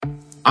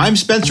I'm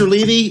Spencer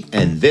Levy,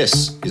 and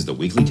this is the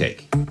Weekly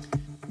Take.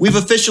 We've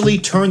officially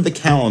turned the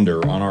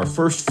calendar on our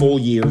first full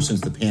year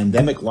since the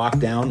pandemic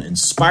lockdown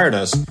inspired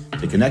us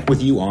to connect with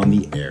you on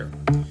the air.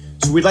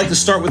 So we'd like to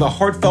start with a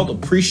heartfelt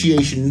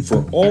appreciation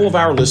for all of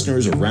our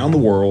listeners around the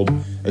world,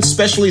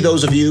 especially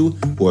those of you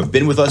who have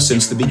been with us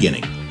since the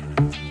beginning.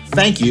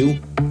 Thank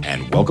you,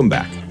 and welcome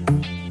back.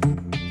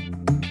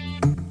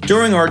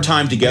 During our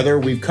time together,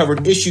 we've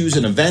covered issues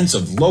and events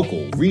of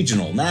local,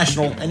 regional,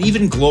 national, and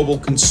even global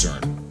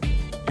concern.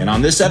 And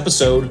on this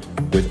episode,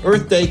 with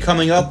Earth Day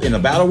coming up in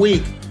about a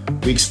week,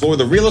 we explore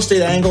the real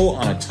estate angle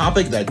on a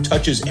topic that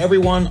touches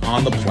everyone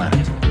on the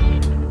planet.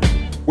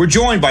 We're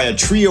joined by a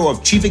trio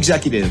of chief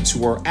executives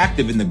who are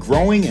active in the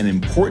growing and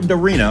important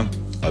arena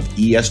of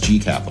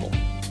ESG capital.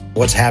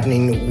 What's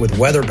happening with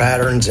weather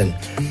patterns and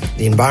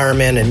the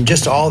environment and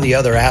just all the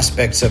other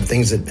aspects of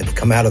things that have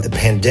come out of the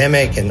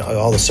pandemic and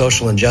all the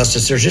social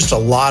injustice. There's just a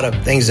lot of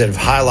things that have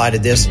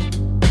highlighted this.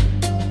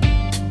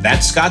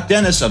 That's Scott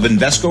Dennis of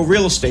Invesco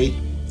Real Estate,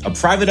 a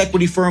private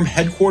equity firm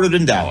headquartered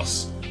in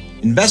Dallas.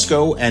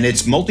 Invesco and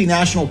its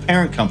multinational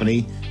parent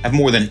company have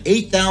more than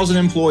 8,000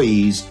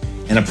 employees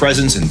and a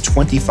presence in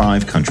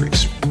 25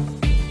 countries.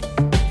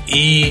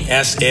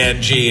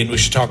 ESG, and we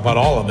should talk about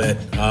all of it.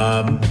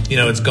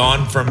 It's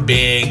gone from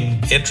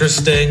being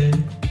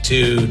interesting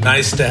to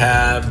nice to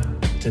have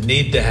to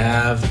need to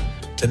have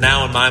to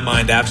now, in my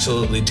mind,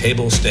 absolutely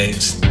table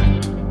stakes.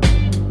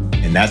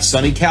 And that's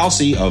Sonny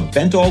Kalsi of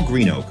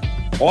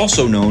BentallGreenOak,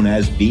 also known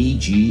as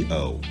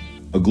BGO,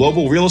 a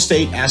global real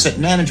estate asset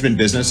management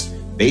business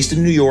based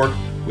in New York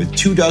with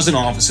 24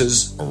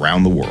 offices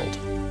around the world.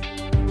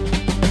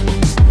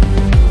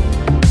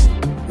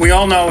 We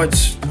all know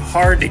it's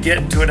hard to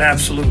get to an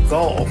absolute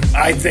goal.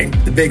 I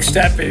think the big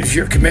step is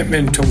your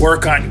commitment to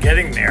work on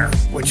getting there,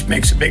 which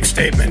makes a big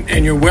statement,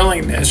 and your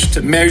willingness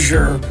to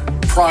measure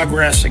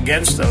progress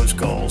against those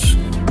goals.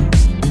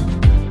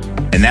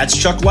 And that's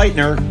Chuck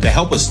Leitner to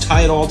help us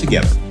tie it all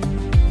together.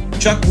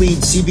 Chuck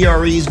leads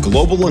CBRE's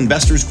Global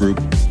Investors Group,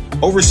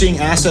 overseeing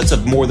assets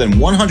of more than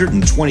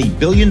 $120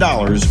 billion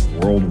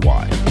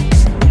worldwide.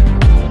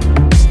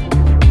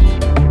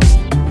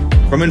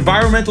 From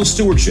environmental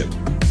stewardship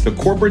to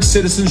corporate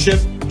citizenship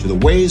to the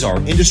ways our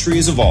industry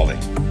is evolving,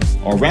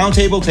 our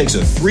roundtable takes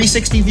a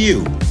 360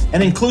 view,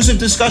 an inclusive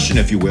discussion,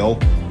 if you will,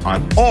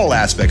 on all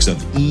aspects of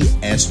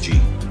ESG.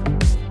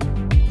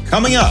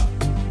 Coming up,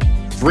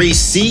 3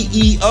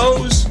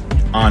 CEOs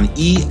on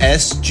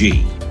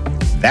ESG.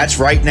 That's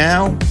right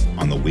now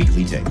on the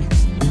Weekly Take.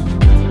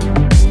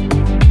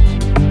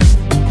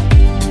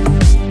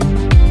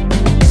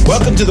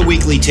 Welcome to the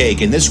Weekly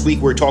Take, and this week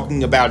we're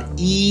talking about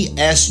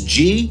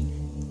ESG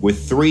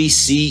with 3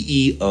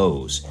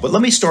 CEOs. But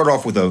let me start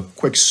off with a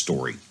quick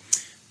story.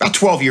 About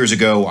 12 years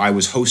ago, I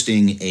was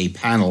hosting a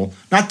panel,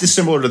 not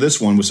dissimilar to this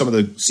one, with some of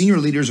the senior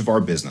leaders of our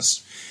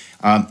business.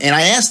 And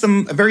I asked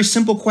them a very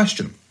simple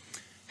question.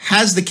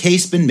 Has the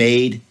case been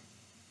made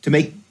to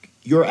make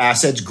your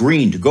assets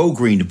green, to go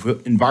green, to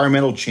put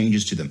environmental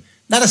changes to them?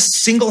 Not a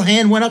single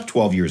hand went up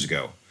 12 years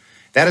ago.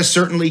 That has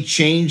certainly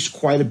changed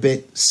quite a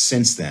bit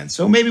since then.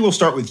 So maybe we'll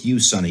start with you,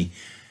 Sonny.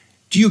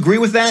 Do you agree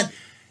with that?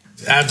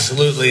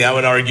 Absolutely. I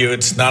would argue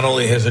it's not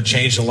only has it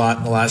changed a lot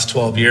in the last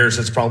 12 years,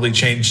 it's probably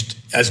changed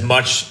as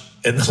much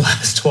in the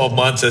last 12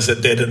 months as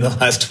it did in the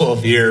last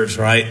 12 years,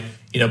 right?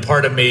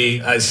 Part of me,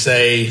 I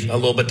say a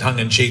little bit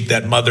tongue-in-cheek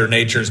that Mother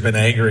Nature's been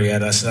angry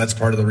at us, and that's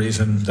part of the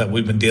reason that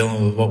we've been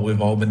dealing with what we've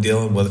all been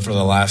dealing with for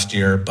the last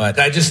year. But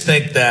I just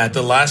think that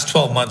the last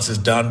 12 months has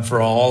done for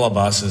all of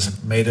us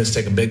has made us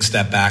take a big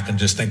step back and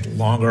just think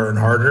longer and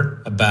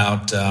harder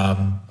about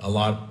a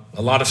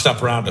lot of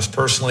stuff around us,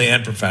 personally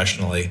and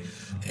professionally.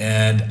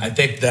 And I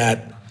think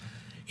that,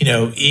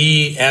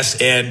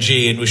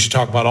 ESG, and we should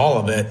talk about all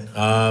of it,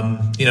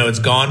 it's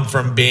gone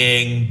from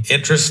being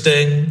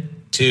interesting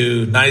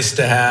to nice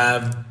to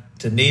have,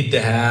 to need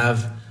to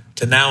have,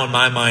 to now, in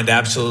my mind,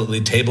 absolutely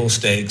table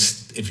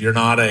stakes. If you're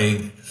not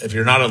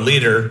a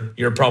leader,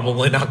 you're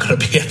probably not going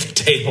to be at the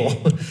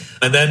table.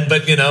 And then,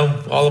 but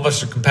all of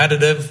us are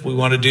competitive. We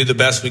want to do the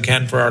best we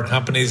can for our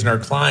companies and our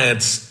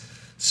clients.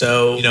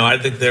 So, I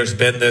think there's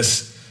been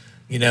this,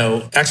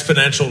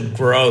 exponential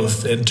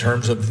growth in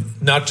terms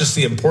of not just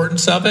the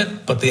importance of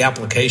it, but the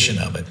application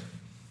of it.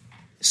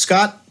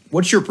 Scott,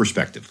 what's your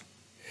perspective?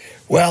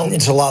 Well,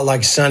 it's a lot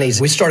like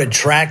Sonny's. We started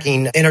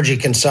tracking energy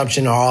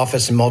consumption in our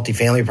office and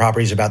multifamily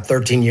properties about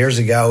 13 years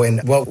ago.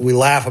 And what we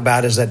laugh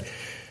about is that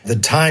the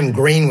time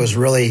green was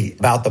really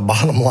about the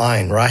bottom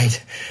line,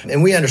 right?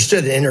 And we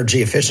understood that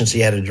energy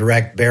efficiency had a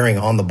direct bearing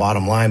on the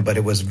bottom line, but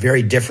it was a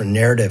very different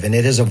narrative, and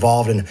it has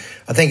evolved. And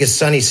I think, as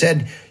Sonny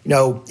said,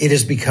 it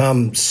has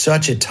become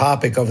such a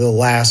topic over the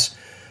last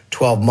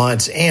 12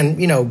 months. And,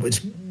 it's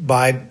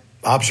by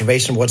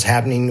observation of what's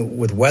happening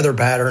with weather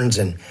patterns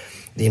and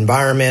the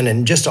environment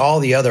and just all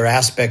the other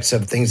aspects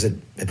of things that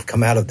have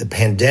come out of the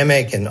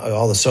pandemic and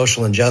all the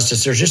social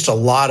injustice. There's just a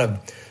lot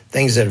of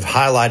things that have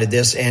highlighted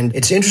this. And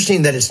it's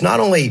interesting that it's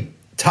not only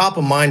top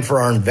of mind for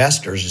our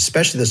investors,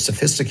 especially the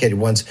sophisticated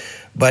ones,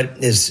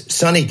 but as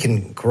Sonny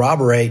can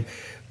corroborate,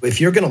 If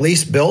you're going to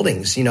lease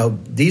buildings,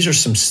 these are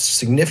some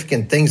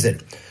significant things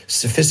that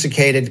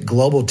sophisticated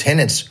global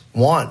tenants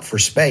want for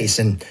space.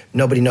 And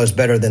nobody knows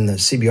better than the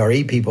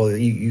CBRE people.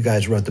 You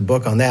guys wrote the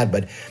book on that.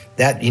 But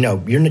that,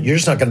 you're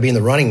just not going to be in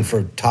the running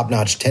for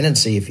top-notch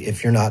tenancy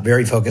if you're not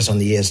very focused on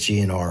the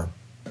ESG and R.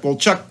 Well,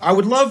 Chuck, I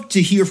would love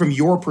to hear from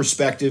your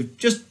perspective.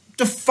 Just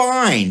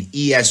define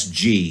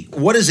ESG.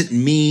 What does it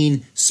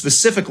mean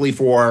specifically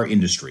for our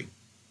industry?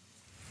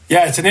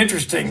 Yeah, it's an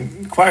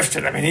interesting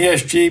question.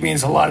 ESG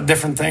means a lot of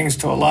different things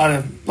to a lot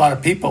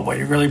of people when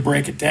you really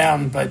break it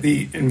down. But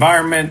the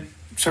environment,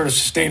 sort of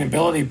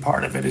sustainability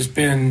part of it has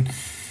been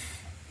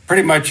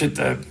pretty much at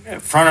the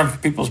front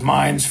of people's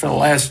minds for the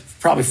last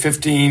probably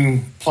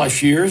 15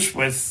 plus years,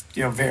 with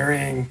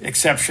varying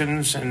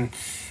exceptions and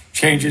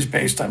changes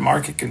based on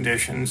market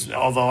conditions.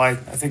 Although I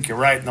think you're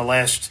right, in the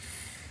last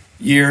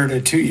year to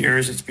 2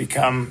 years, it's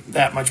become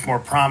that much more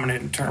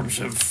prominent in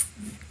terms of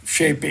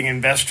shaping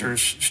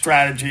investors'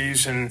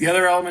 strategies. And the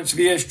other elements of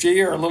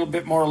ESG are a little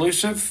bit more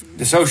elusive.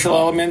 The social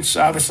elements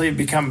obviously have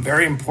become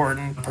very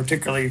important,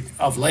 particularly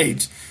of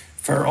late,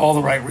 for all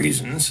the right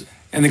reasons.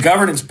 And the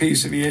governance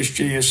piece of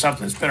ESG is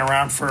something that's been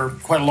around for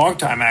quite a long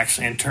time,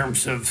 actually, in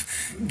terms of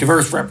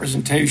diverse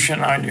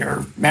representation on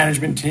your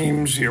management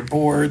teams, your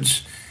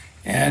boards,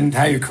 and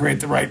how you create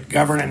the right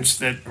governance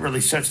that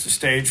really sets the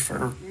stage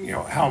for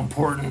how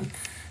important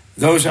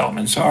those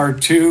elements are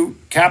to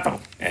capital.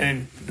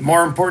 And the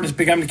more important it's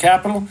become to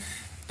capital,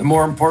 the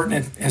more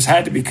important it has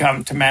had to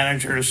become to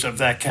managers of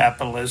that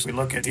capital as we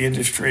look at the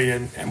industry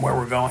and where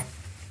we're going.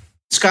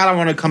 Scott, I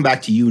want to come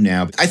back to you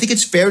now. I think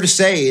it's fair to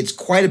say it's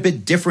quite a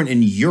bit different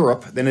in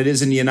Europe than it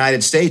is in the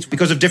United States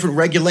because of different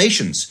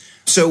regulations.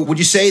 So would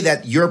you say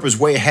that Europe is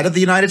way ahead of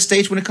the United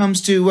States when it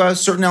comes to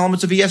certain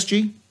elements of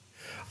ESG?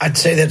 I'd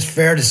say that's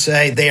fair to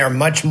say. They are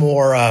much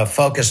more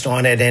focused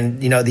on it.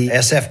 And, the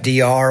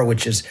SFDR,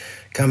 which has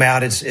come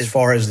out as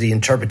far as the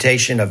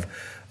interpretation of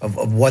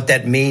what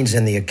that means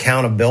and the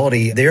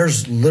accountability,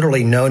 there's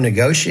literally no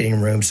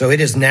negotiating room. So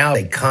it is now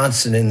a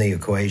constant in the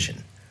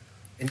equation.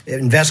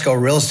 In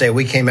Invesco Real Estate,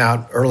 we came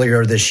out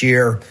earlier this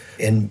year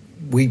and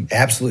we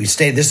absolutely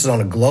stated, this is on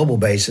a global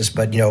basis,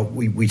 but,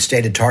 we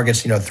stated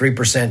targets,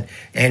 3%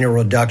 annual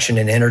reduction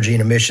in energy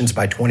and emissions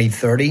by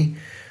 2030.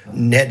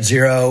 Net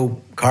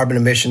zero carbon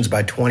emissions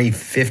by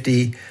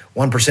 2050,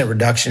 1%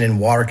 reduction in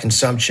water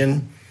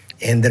consumption,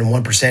 and then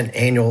 1%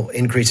 annual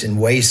increase in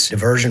waste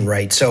diversion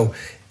rate. So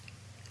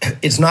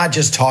it's not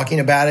just talking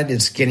about it,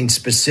 it's getting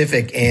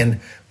specific and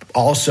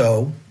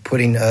also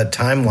putting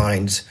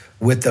timelines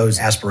with those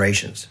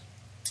aspirations.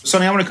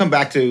 Sonny, I want to come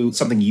back to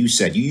something you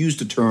said. You used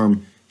the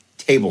term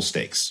table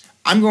stakes.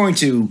 I'm going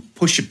to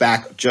push it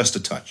back just a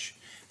touch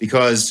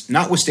because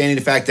notwithstanding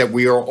the fact that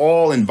we are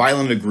all in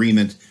violent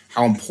agreement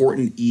how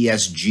important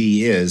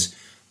ESG is,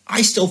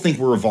 I still think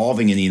we're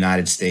evolving in the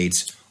United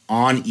States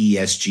on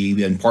ESG,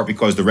 in part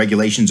because the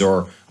regulations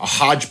are a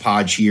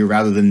hodgepodge here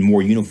rather than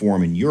more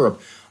uniform in Europe,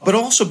 but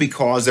also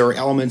because there are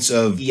elements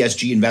of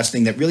ESG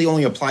investing that really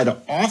only apply to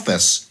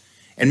office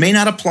and may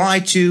not apply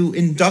to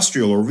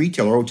industrial or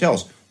retail or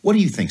hotels. What do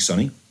you think,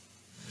 Sonny?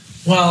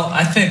 Well,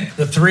 I think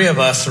the three of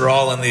us are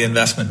all in the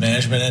investment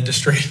management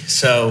industry.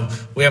 So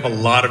we have a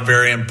lot of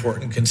very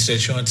important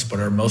constituents, but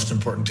our most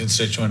important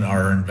constituent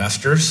are our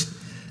investors.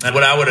 And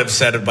what I would have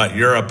said about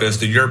Europe is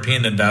the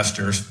European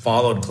investors,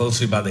 followed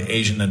closely by the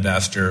Asian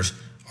investors,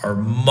 are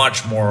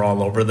much more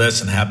all over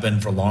this and have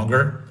been for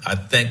longer, I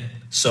think,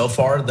 so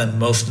far than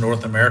most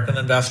North American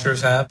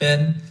investors have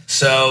been.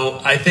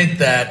 So I think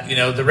that,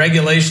 the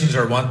regulations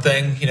are one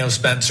thing,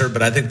 Spencer,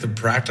 but I think the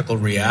practical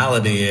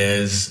reality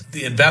is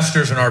the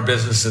investors in our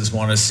businesses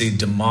want to see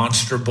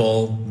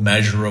demonstrable,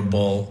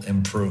 measurable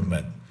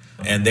improvement.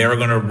 And they're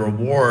going to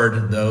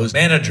reward those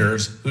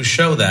managers who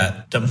show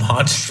that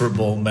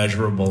demonstrable,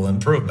 measurable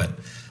improvement.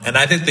 And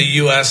I think the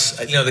U.S.,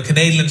 the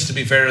Canadians, to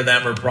be fair to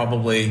them, are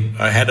probably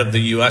ahead of the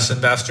U.S.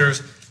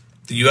 investors.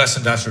 The U.S.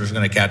 investors are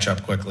going to catch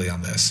up quickly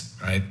on this,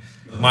 right?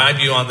 My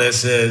view on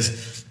this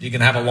is you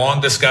can have a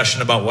long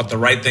discussion about what the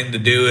right thing to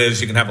do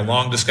is. You can have a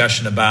long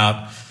discussion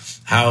about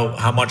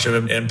how much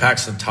of it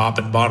impacts the top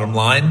and bottom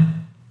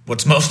line.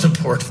 What's most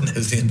important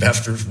is the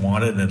investors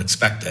want it and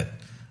expect it.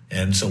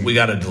 And so we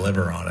got to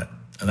deliver on it.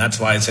 And that's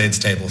why I say it's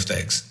table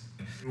stakes.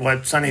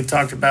 What Sonny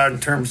talked about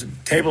in terms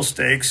of table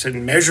stakes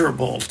and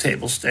measurable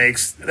table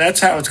stakes, that's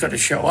how it's going to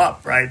show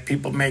up, right?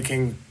 People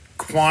making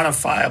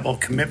quantifiable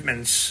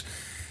commitments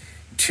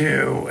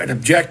to an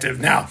objective.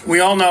 Now, we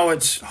all know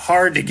it's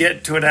hard to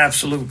get to an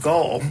absolute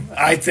goal.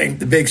 I think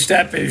the big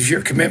step is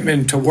your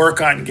commitment to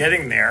work on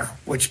getting there,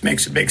 which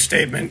makes a big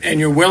statement, and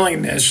your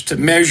willingness to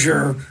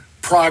measure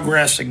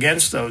progress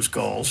against those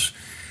goals.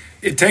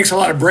 It takes a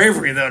lot of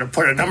bravery, though, to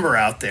put a number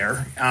out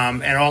there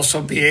and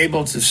also be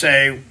able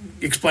to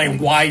explain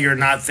why you're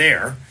not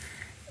there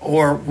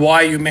or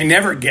why you may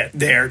never get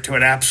there to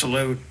an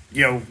absolute,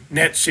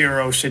 net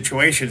zero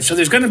situation. So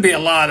there's going to be a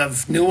lot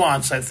of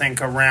nuance, I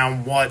think,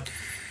 around what,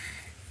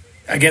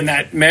 again,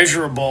 that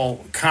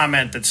measurable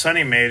comment that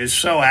Sonny made is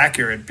so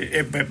accurate,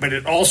 but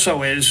it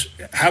also is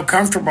how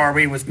comfortable are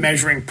we with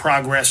measuring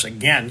progress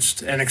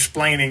against and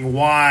explaining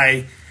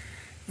why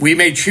We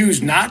may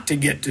choose not to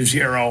get to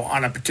zero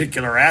on a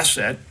particular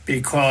asset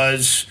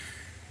because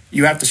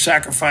you have to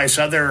sacrifice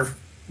other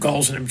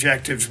goals and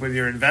objectives with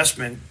your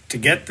investment to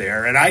get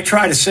there. And I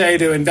try to say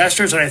to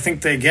investors, and I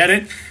think they get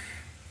it,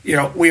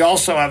 we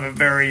also have a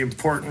very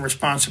important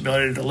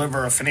responsibility to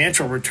deliver a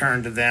financial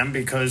return to them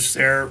because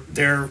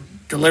they're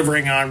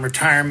delivering on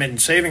retirement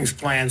and savings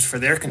plans for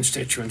their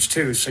constituents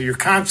too. So you're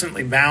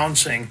constantly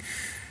balancing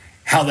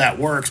how that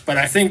works. But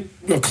I think,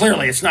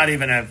 clearly it's not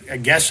even a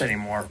guess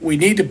anymore. We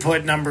need to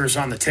put numbers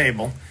on the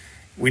table.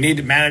 We need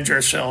to manage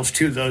ourselves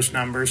to those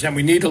numbers, and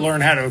we need to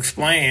learn how to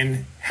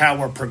explain how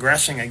we're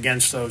progressing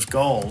against those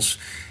goals.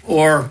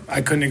 Or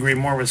I couldn't agree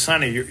more with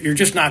Sonny. You're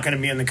just not going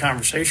to be in the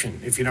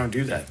conversation if you don't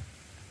do that.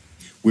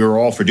 We're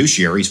all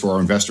fiduciaries for our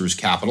investors'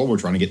 capital. We're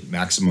trying to get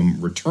maximum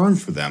return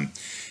for them.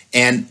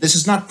 And this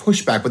is not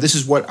pushback, but this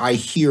is what I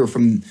hear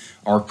from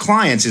our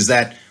clients is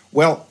that,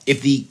 well,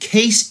 if the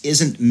case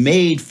isn't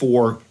made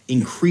for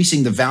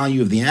increasing the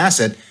value of the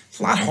asset, it's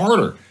a lot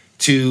harder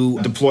to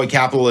deploy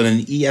capital in an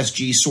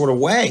ESG sort of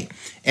way.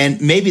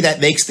 And maybe that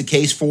makes the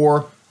case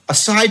for a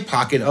side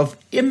pocket of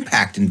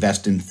impact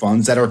investment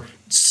funds that are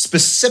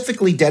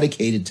specifically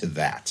dedicated to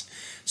that.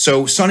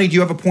 So, Sonny, do you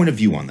have a point of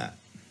view on that?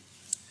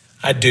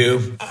 I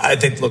do. I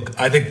think,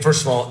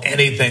 first of all,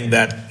 anything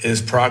that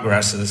is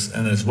progress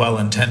and is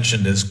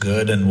well-intentioned is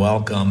good and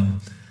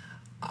welcome.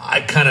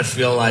 I kind of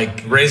feel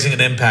like raising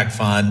an impact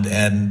fund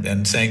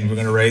and saying we're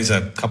going to raise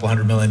a couple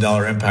 $100 million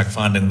impact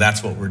fund and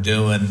that's what we're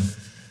doing.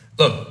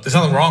 Look, there's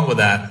nothing wrong with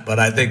that. But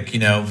I think,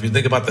 if you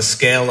think about the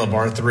scale of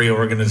our three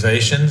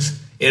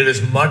organizations, it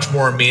is much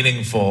more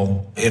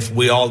meaningful if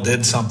we all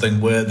did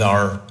something with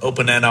our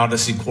open-end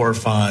Odyssey core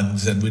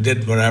funds and we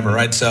did whatever,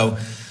 right? So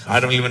I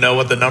don't even know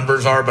what the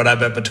numbers are, but I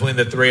bet between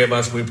the three of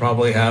us, we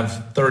probably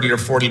have $30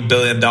 or $40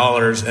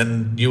 billion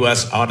in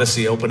U.S.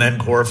 Odyssey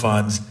open-end core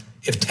funds.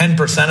 If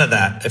 10% of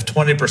that, if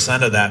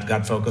 20% of that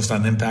got focused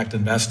on impact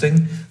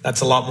investing,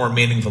 that's a lot more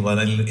meaningful than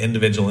any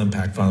individual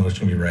impact fund which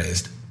can be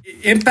raised.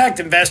 Impact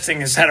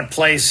investing has had a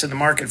place in the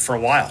market for a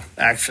while,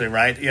 actually,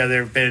 right?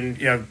 There have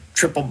been,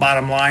 triple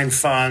bottom line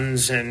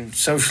funds and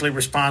socially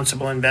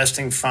responsible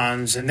investing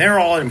funds, and they're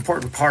all an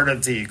important part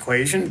of the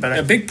equation. But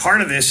a big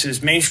part of this is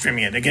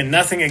mainstreaming it. Again,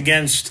 nothing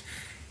against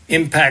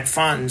impact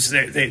funds.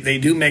 They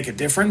do make a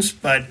difference,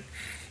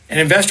 and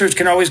investors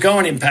can always go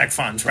in impact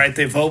funds, right?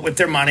 They vote with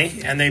their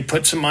money, and they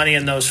put some money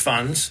in those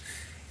funds.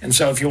 And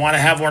so if you want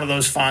to have one of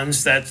those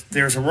funds,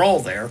 there's a role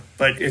there.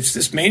 But it's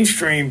this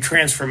mainstream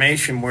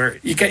transformation where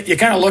you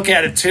kind of look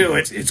at it, too.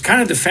 It's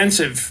kind of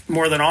defensive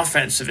more than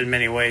offensive in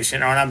many ways.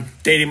 And I'm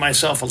dating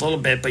myself a little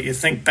bit, but you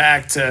think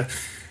back to,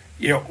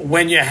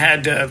 when you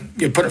had to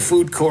put a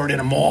food court in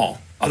a mall.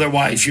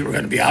 Otherwise, you were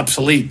going to be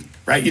obsolete,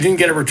 right? You didn't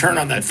get a return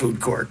on that food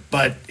court.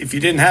 But if you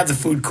didn't have the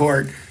food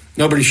court,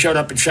 nobody showed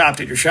up and shopped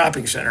at your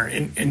shopping center.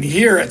 And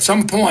here, at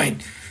some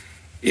point,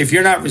 if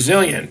you're not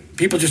resilient,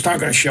 people just aren't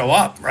going to show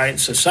up, right?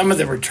 So some of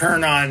the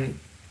return on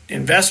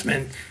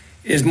investment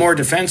is more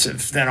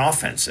defensive than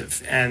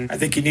offensive. And I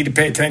think you need to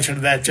pay attention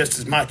to that just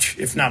as much,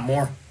 if not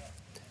more.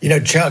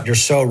 Chuck, you're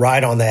so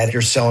right on that.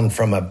 You're selling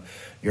from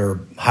your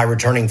high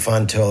returning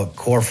fund to a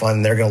core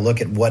fund. They're going to look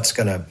at what's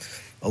going to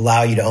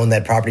allow you to own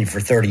that property for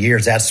 30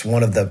 years. That's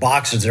one of the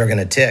boxes they're going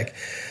to tick.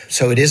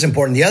 So it is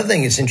important. The other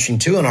thing that's interesting,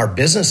 too, in our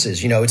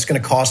businesses, it's going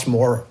to cost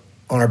more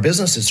on our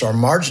businesses, so our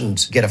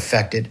margins get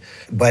affected.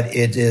 But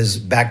it is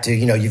back to,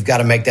 you've got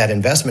to make that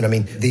investment. I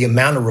mean, the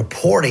amount of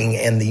reporting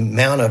and the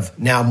amount of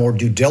now more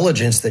due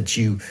diligence that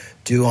you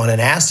do on an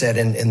asset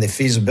and the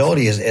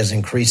feasibility has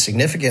increased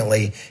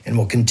significantly and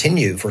will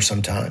continue for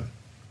some time.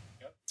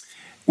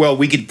 Well,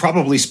 we could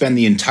probably spend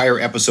the entire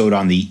episode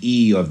on the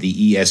E of the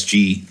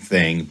ESG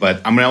thing, but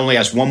I'm going to only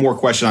ask one more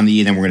question on the E,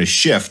 and then we're going to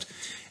shift.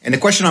 And the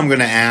question I'm going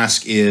to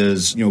ask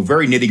is,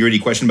 very nitty-gritty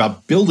question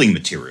about building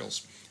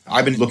materials.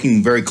 I've been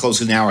looking very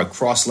closely now at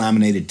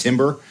cross-laminated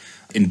timber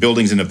in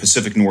buildings in the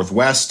Pacific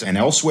Northwest and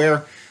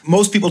elsewhere.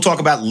 Most people talk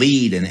about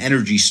LEED and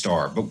Energy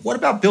Star, but what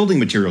about building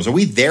materials? Are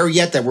we there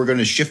yet that we're going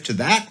to shift to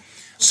that?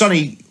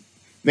 Sonny,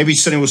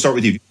 we'll start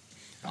with you.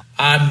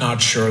 I'm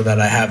not sure that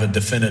I have a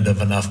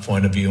definitive enough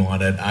point of view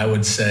on it. I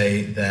would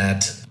say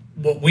that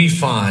what we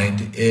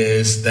find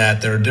is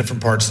that there are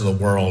different parts of the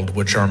world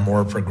which are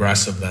more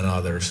progressive than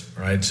others,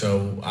 right?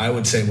 So I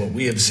would say what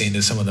we have seen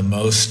is some of the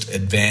most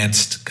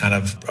advanced kind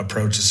of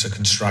approaches to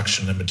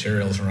construction and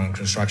materials around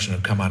construction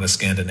have come out of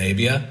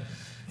Scandinavia.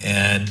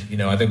 And,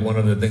 I think one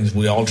of the things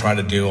we all try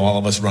to do, all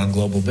of us run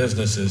global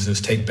businesses, is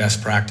take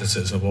best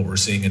practices of what we're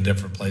seeing in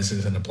different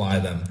places and apply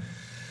them.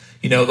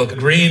 Look,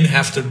 green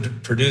has to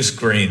produce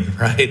green,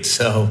 right?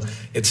 So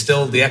it's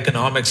still, the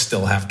economics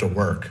still have to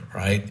work,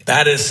 right?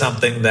 That is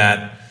something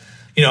that,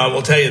 I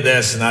will tell you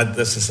this, and I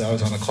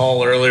was on a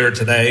call earlier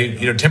today,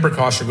 timber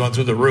costs are going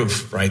through the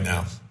roof right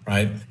now,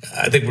 right?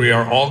 I think we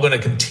are all going to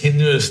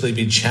continuously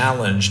be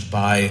challenged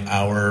by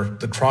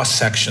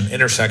the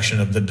intersection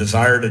of the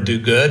desire to do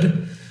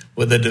good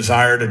with the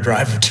desire to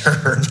drive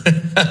return,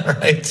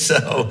 right?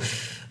 So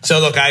So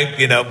look,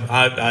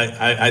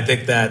 I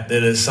think that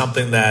it is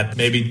something that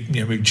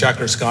maybe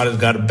Chuck or Scott has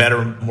got a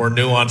better, more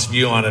nuanced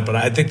view on it, but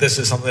I think this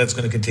is something that's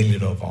going to continue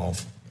to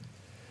evolve.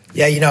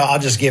 Yeah, I'll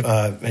just give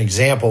an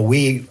example.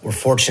 We were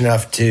fortunate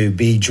enough to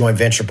be joint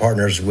venture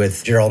partners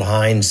with Gerald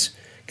Hines'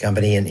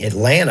 company in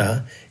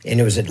Atlanta, and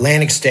it was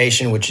Atlantic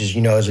Station, which is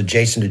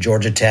adjacent to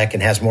Georgia Tech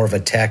and has more of a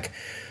tech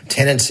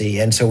tendency.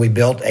 And so we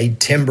built a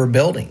timber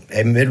building,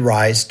 a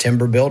mid-rise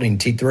timber building,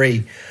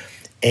 T3.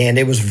 And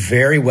it was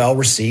very well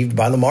received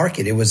by the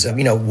market. It was,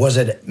 was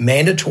it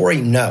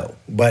mandatory? No.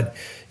 But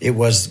it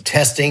was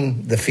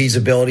testing the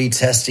feasibility,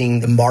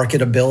 testing the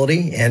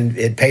marketability, and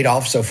it paid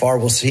off so far.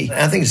 We'll see.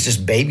 I think it's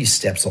just baby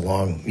steps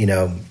along,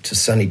 to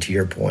Sonny, to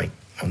your point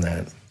on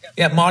that.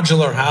 Yeah,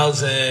 modular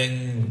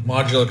housing,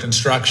 modular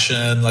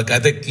construction. I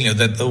think,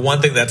 that the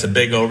one thing that's a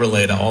big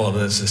overlay to all of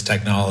this is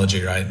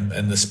technology, right?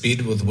 And the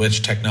speed with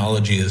which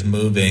technology is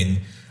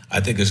moving,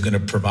 I think, is going to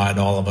provide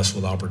all of us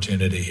with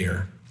opportunity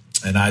here.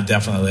 And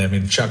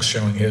Chuck's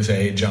showing his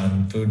age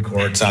on food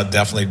courts.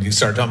 You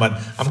start talking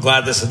about, I'm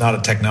glad this is not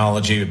a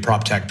technology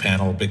prop tech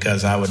panel,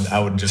 because I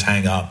would just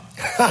hang up.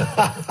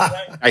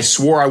 I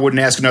swore I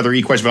wouldn't ask another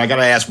E question, but I got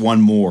to ask one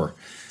more.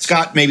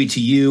 Scott, maybe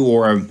to you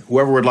or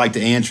whoever would like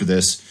to answer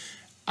this.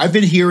 I've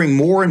been hearing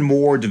more and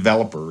more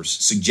developers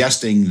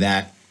suggesting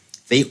that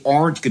they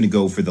aren't going to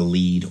go for the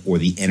LEED or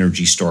the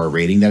Energy Star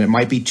rating, that it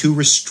might be too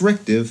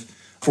restrictive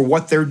for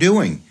what they're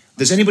doing.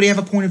 Does anybody have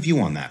a point of view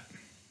on that?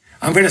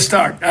 I'm going to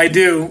start. I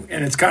do,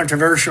 and it's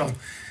controversial.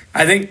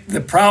 I think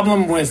the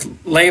problem with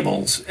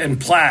labels and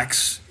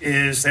plaques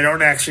is they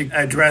don't actually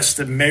address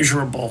the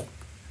measurable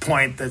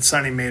point that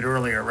Sonny made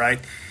earlier, right?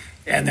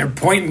 And they're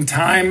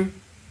point-in-time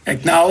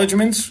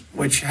acknowledgments,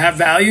 which have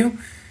value,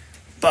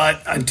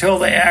 but until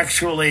they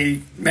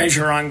actually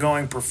measure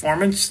ongoing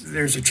performance,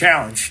 there's a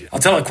challenge. I'll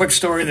tell a quick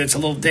story that's a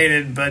little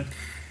dated, but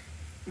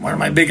one of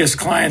my biggest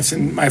clients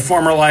in my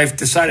former life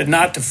decided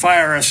not to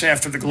fire us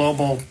after the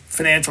global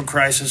financial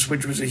crisis,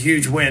 which was a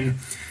huge win.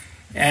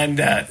 And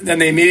then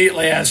they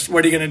immediately asked,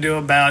 what are you going to do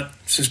about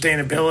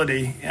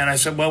sustainability? And I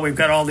said, well, we've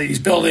got all these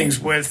buildings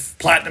with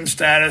platinum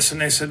status.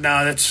 And they said,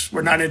 no,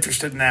 we're not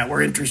interested in that.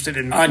 We're interested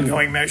in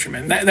ongoing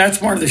measurement.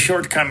 That's one of the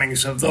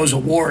shortcomings of those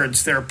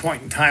awards. They're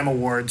point-in-time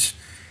awards.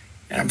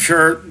 And I'm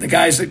sure the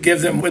guys that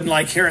give them wouldn't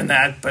like hearing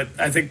that, but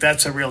I think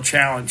that's a real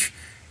challenge.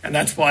 And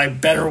that's why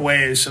better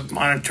ways of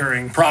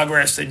monitoring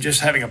progress than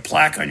just having a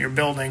plaque on your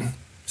building.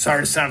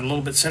 Sorry to sound a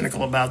little bit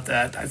cynical about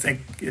that. I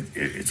think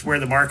it's where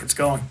the market's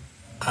going.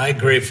 I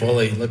agree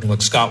fully.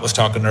 Look, Scott was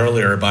talking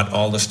earlier about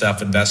all the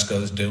stuff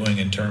Invesco is doing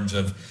in terms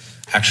of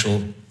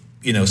actual,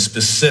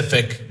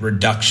 specific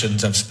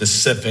reductions of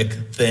specific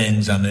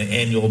things on an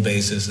annual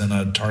basis and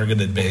on a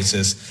targeted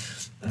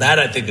basis. That,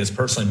 I think, is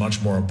personally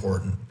much more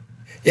important.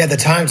 Yeah, the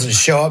times to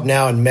show up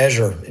now and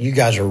measure, you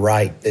guys are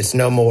right. It's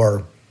no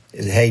more,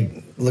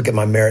 hey, look at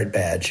my merit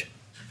badge.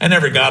 I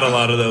never got a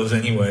lot of those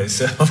anyway,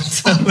 so.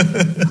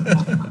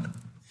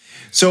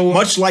 So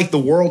much like the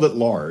world at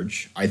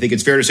large, I think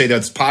it's fair to say that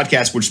this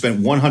podcast, which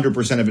spent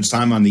 100% of its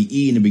time on the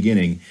E in the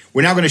beginning,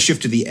 we're now going to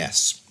shift to the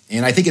S.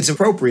 And I think it's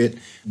appropriate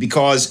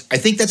because I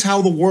think that's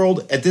how the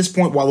world, at this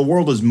point, while the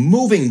world is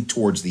moving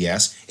towards the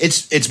S,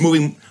 it's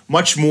moving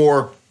much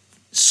more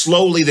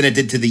slowly than it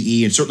did to the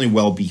E, and certainly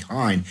well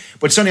behind.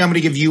 But Sonny, I'm going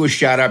to give you a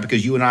shout out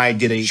because you and I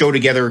did a show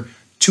together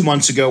 2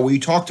 months ago where you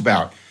talked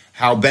about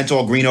how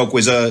BentallGreenOak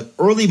was an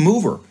early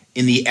mover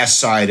in the S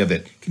side of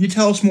it. Can you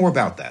tell us more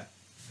about that?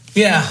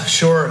 Yeah,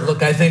 sure.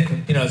 Look, I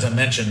think, as I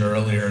mentioned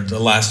earlier, the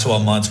last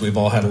 12 months, we've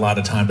all had a lot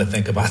of time to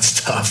think about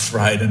stuff,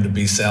 right? And to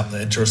be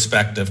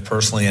self-introspective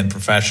personally and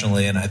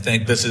professionally. And I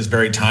think this is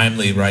very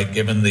timely, right?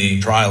 Given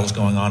the trials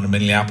going on in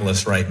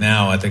Minneapolis right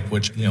now, I think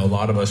a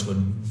lot of us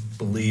would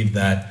believe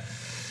that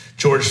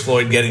George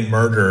Floyd getting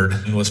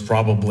murdered was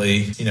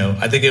probably,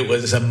 I think it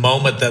was a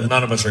moment that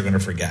none of us are going to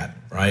forget,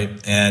 right?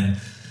 And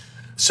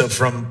so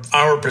from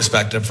our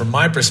perspective, from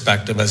my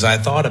perspective, as I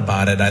thought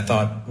about it, I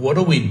thought, what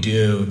do we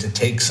do to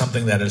take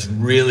something that is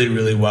really,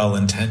 really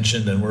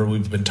well-intentioned and where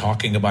we've been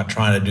talking about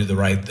trying to do the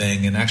right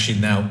thing and actually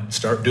now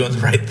start doing the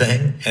right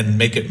thing and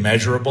make it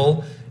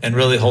measurable and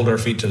really hold our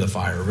feet to the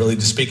fire, really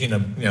just speaking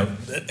of,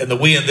 and the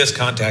we in this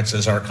context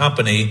is our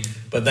company,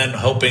 but then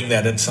hoping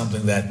that it's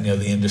something that,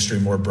 the industry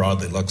more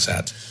broadly looks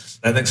at.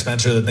 I think,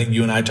 Spencer, the thing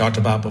you and I talked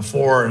about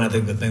before, and I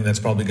think the thing that's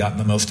probably gotten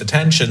the most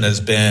attention has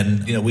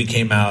been, we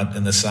came out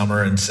in the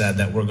summer and said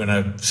that we're going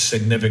to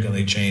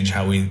significantly change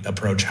how we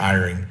approach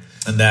hiring.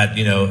 And that,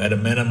 at a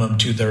minimum,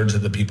 2/3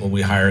 of the people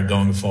we hire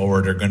going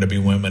forward are going to be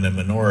women and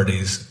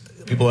minorities,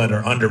 people that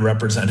are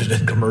underrepresented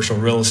in commercial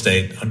real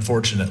estate,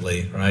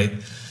 unfortunately, right?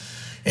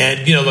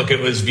 And, look, it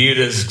was viewed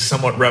as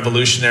somewhat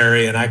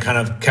revolutionary, and I kind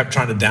of kept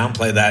trying to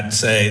downplay that and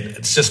say,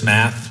 it's just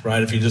math,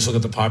 right? If you just look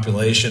at the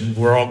population,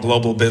 we're all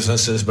global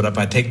businesses, but if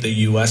I take the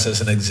U.S.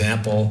 as an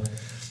example,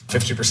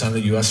 50% of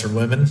the U.S. are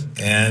women,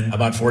 and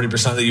about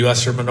 40% of the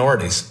U.S. are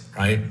minorities,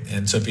 right?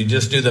 And so if you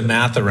just do the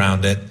math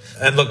around it,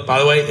 and look, by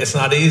the way, it's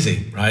not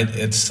easy, right?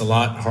 It's a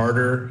lot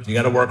harder. You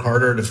got to work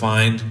harder to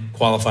find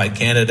qualified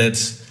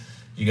candidates.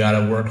 You got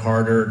to work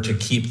harder to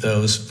keep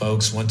those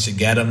folks once you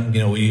get them.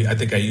 I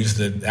think I used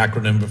the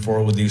acronym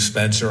before with you,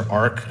 Spencer,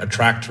 ARC,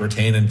 attract,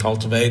 retain, and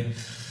cultivate.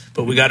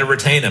 But we got to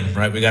retain them,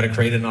 right? We got to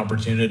create an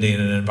opportunity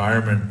and an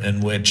environment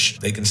in which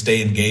they can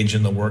stay engaged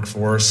in the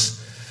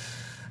workforce.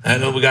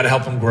 And then we got to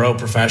help them grow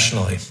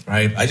professionally,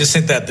 right? I just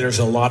think that there's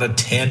a lot of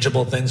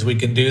tangible things we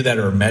can do that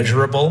are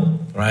measurable,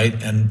 right?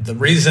 And the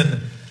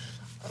reason,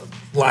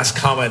 last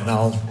comment, and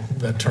I'll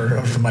turn it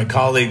over to my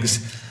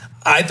colleagues,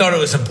 I thought it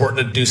was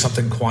important to do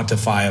something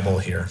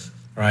quantifiable here,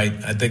 right?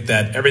 I think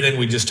that everything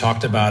we just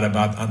talked about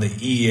on the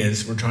E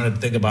is we're trying to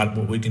think about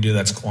what we can do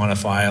that's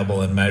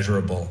quantifiable and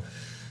measurable.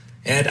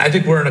 And I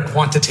think we're in a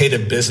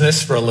quantitative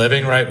business for a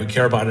living, right? We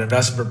care about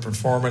investment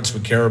performance.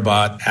 We care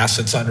about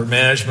assets under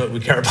management. We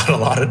care about a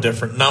lot of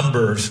different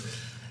numbers.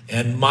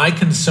 And my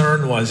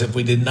concern was if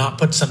we did not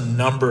put some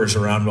numbers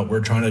around what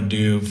we're trying to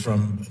do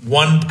from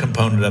one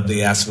component of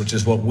the S, which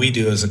is what we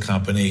do as a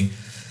company,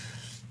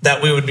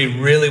 that we would be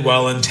really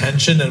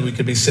well-intentioned and we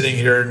could be sitting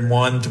here in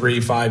 1, 3,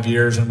 5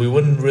 years and we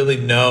wouldn't really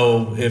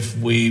know if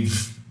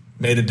we've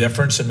made a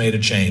difference and made a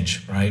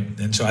change, right?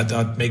 And so I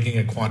thought making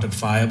it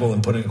quantifiable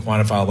and putting a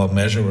quantifiable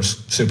measure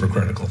was super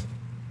critical.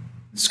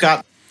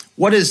 Scott,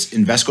 what is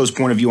Invesco's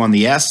point of view on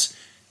the S,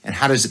 and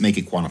how does it make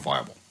it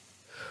quantifiable?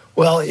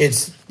 Well,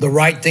 it's the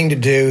right thing to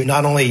do,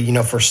 not only,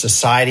 for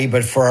society,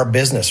 but for our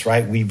business,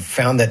 right? We've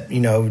found that,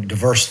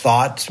 diverse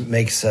thought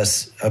makes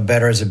us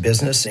better as a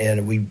business,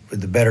 and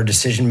the better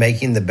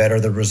decision-making, the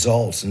better the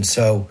results. And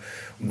so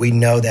we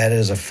know that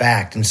as a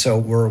fact. And so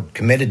we're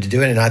committed to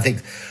doing it. And I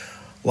think,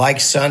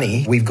 like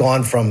Sonny, we've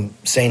gone from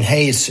saying,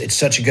 hey, it's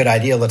such a good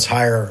idea, let's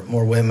hire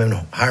more women,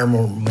 hire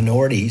more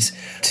minorities,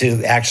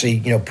 to actually,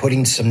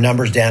 putting some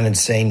numbers down and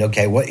saying,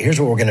 okay, here's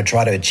what we're going to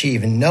try to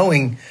achieve. And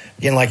knowing,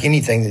 again, like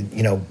anything,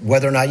 that,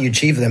 whether or not you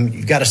achieve them,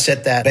 you've got to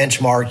set that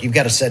benchmark. You've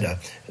got to set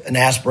an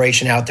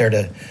aspiration out there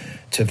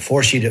to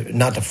force you to,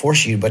 not to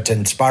force you, but to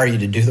inspire you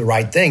to do the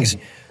right things.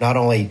 Not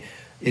only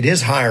it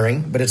is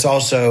hiring, but it's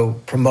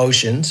also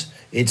promotions.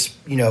 It's,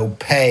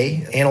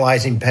 pay,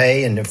 analyzing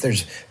pay, and if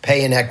there's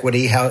pay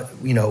inequity, how,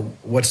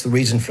 what's the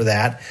reason for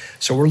that?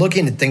 So we're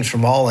looking at things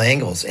from all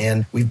angles,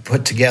 and we've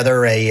put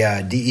together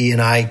a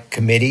DE&I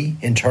committee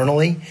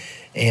internally,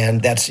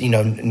 and that's,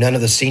 none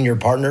of the senior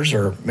partners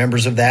are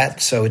members of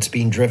that, so it's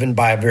being driven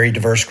by a very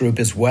diverse group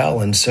as well,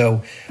 and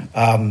so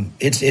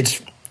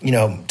it's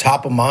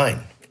top of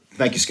mind.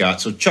 Thank you, Scott.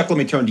 So Chuck, let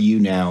me turn to you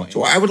now.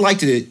 So I would like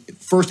to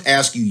first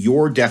ask you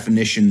your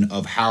definition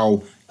of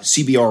how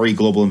CBRE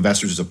Global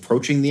Investors is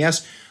approaching the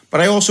S,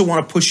 but I also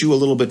want to push you a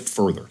little bit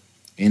further.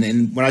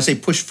 And when I say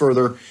push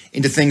further,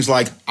 into things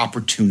like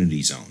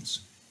opportunity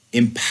zones,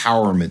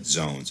 empowerment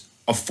zones,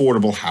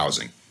 affordable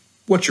housing.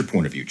 What's your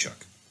point of view,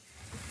 Chuck?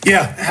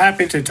 Yeah,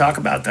 happy to talk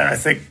about that. I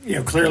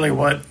think, clearly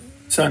what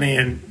Sonny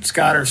and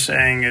Scott are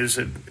saying is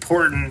an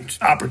important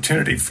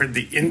opportunity for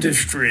the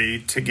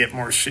industry to get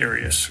more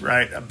serious,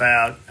 right,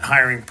 about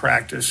hiring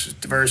practice,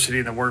 diversity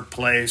in the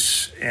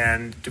workplace,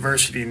 and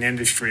diversity in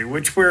industry,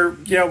 which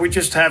we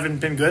just haven't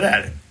been good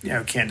at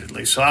it,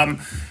 candidly. So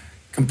I'm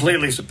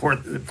completely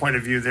support the point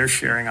of view they're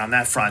sharing on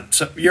that front.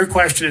 So your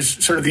question is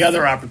sort of the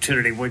other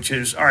opportunity, which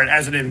is, all right,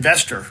 as an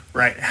investor,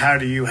 right, how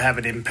do you have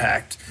an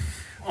impact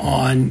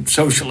on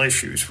social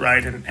issues,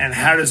 right? And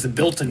how does the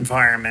built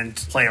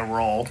environment play a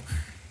role?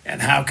 And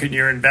how can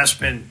your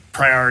investment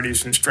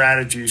priorities and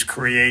strategies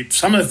create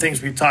some of the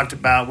things we've talked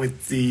about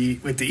with the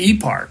E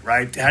part,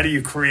 right? How do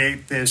you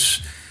create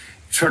this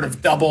sort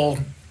of double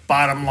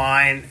bottom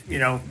line?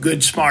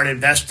 Good, smart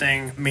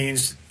investing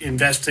means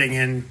investing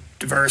in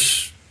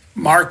diverse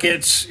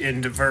markets,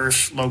 in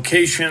diverse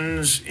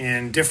locations,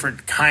 in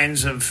different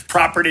kinds of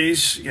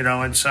properties,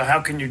 and so how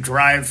can you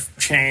drive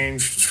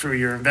change through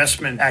your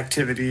investment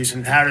activities,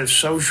 and how does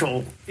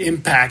social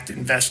impact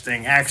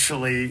investing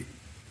actually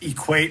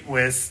equate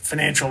with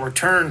financial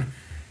return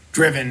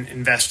driven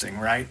investing,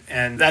 right?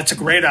 And that's a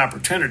great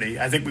opportunity.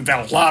 I think we've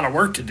got a lot of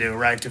work to do,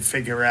 right, to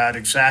figure out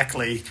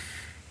exactly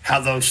how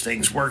those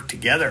things work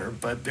together,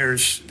 but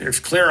there's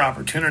clear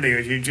opportunity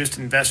as you're just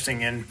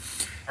investing in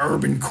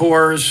urban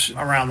cores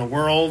around the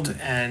world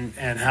and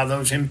how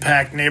those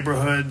impact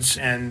neighborhoods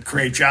and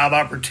create job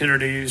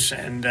opportunities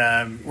and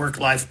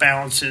work-life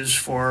balances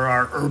for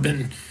our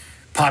urban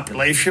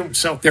population.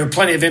 So there are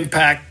plenty of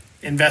impact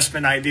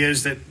investment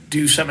ideas that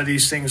do some of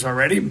these things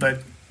already,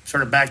 but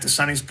sort of back to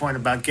Sonny's point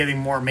about getting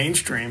more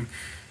mainstream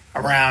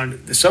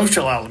around the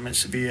social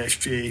elements of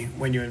ESG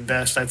when you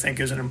invest, I think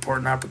is an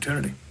important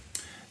opportunity.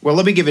 Well,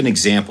 let me give an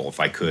example, if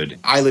I could.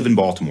 I live in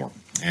Baltimore,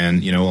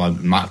 and,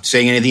 I'm not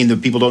saying anything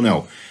that people don't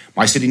know.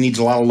 My city needs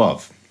a lot of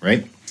love,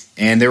 right?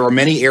 And there are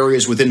many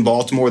areas within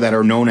Baltimore that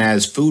are known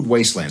as food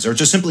wastelands. There are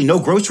just simply no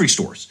grocery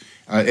stores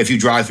if you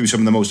drive through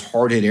some of the most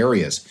hard-hit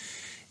areas.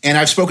 And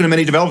I've spoken to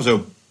many developers,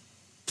 so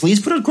please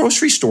put a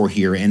grocery store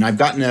here. And I've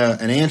gotten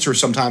an answer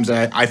sometimes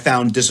that I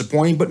found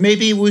disappointing, but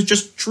maybe it was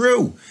just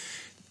true.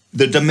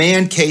 The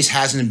demand case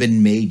hasn't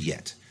been made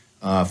yet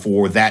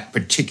for that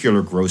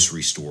particular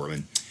grocery store.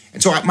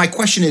 And so my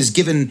question is,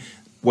 given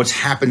what's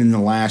happened in the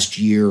last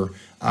year,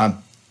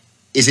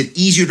 is it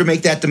easier to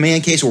make that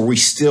demand case, or are we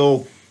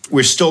still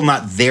we're still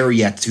not there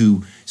yet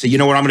to say, you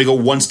know what, I'm going to go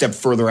one step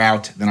further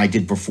out than I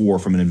did before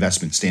from an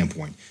investment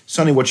standpoint.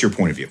 Sonny, what's your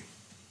point of view?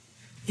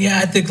 Yeah,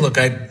 I think, look,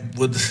 I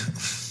would,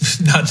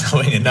 not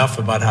knowing enough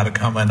about how to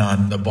comment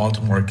on the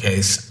Baltimore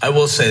case, I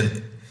will say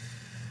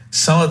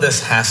some of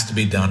this has to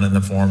be done in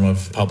the form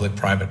of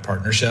public-private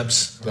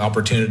partnerships. The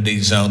Opportunity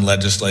Zone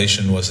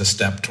legislation was a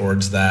step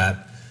towards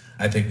that.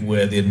 I think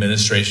with the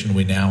administration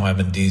we now have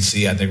in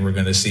D.C., I think we're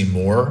going to see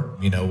more,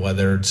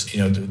 whether it's,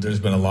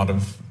 there's been a lot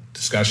of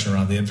discussion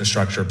around the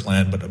infrastructure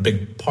plan, but a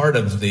big part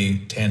of the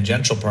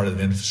tangential part of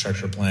the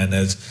infrastructure plan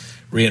is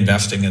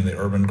reinvesting in the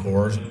urban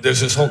core. There's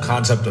this whole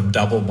concept of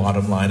double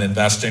bottom line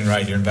investing,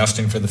 right? You're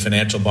investing for the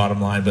financial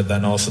bottom line, but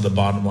then also the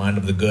bottom line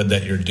of the good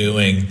that you're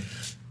doing.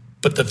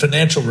 But the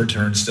financial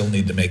returns still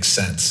need to make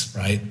sense,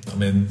 right? I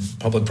mean,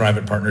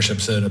 public-private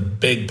partnerships have been a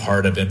big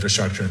part of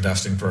infrastructure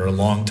investing for a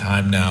long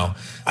time now.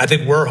 I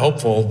think we're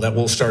hopeful that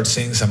we'll start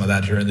seeing some of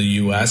that here in the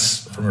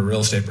U.S. from a real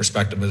estate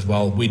perspective as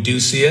well. We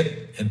do see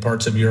it in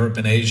parts of Europe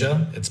and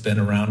Asia. It's been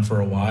around for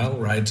a while,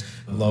 right?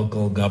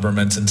 Local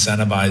governments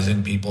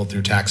incentivizing people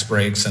through tax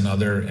breaks and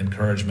other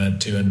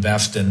encouragement to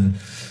invest in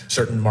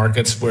certain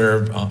markets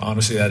where,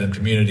 honestly, that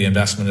community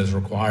investment is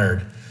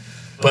required.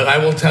 But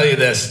I will tell you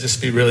this, just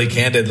to be really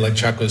candid, like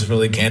Chuck was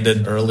really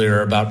candid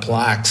earlier about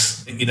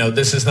plaques.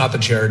 This is not the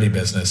charity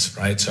business,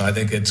 right? So I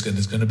think it's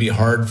going to be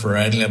hard for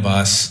any of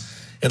us,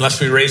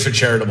 unless we raise a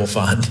charitable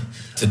fund,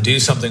 to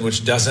do something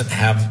which doesn't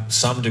have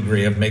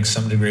make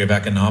some degree of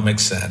economic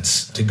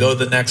sense. To go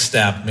the next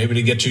step, maybe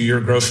to get you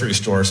your grocery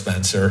store,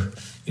 Spencer,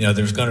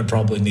 there's going to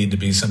probably need to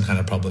be some kind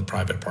of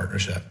public-private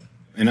partnership.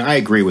 And I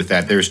agree with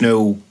that. There's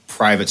no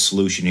private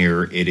solution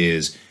here. It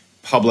is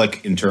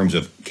public in terms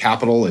of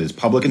capital, it is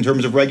public in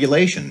terms of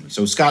regulation.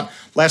 So, Scott,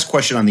 last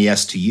question on the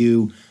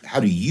STU. How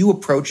do you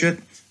approach it?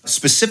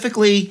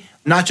 Specifically,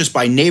 not just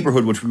by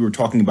neighborhood, which we were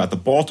talking about the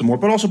Baltimore,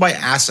 but also by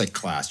asset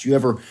class. Do you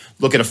ever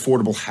look at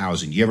affordable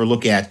housing? Do you ever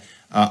look at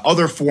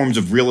other forms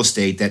of real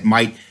estate that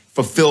might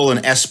fulfill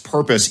an S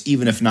purpose,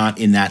 even if not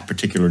in that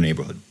particular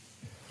neighborhood?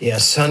 Yeah,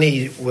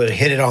 Sonny would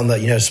hit it on the,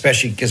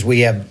 especially because we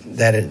have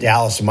that in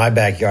Dallas in my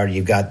backyard.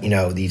 You've got,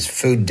 these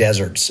food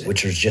deserts,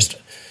 which is just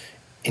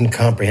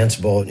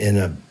incomprehensible in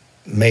a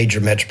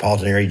major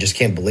metropolitan area. You just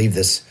can't believe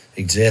this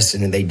exists,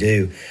 and they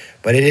do.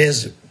 But it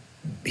is,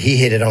 he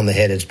hit it on the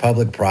head. It's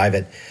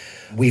public-private.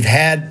 We've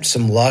had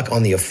some luck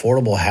on the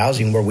affordable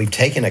housing where we've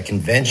taken a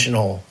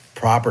conventional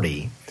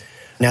property.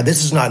 Now,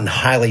 this is not in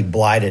highly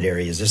blighted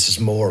areas. This is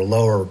more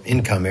lower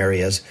income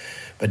areas,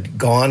 but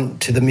gone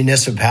to the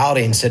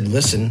municipality and said,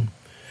 listen,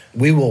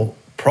 we will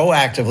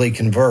proactively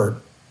convert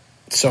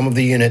some of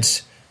the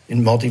units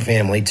in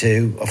multifamily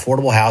to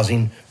affordable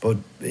housing, but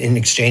in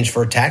exchange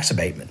for a tax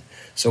abatement.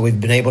 So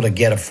we've been able to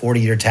get a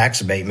 40-year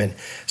tax abatement.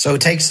 So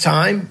it takes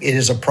time. It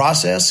is a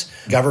process.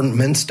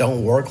 Governments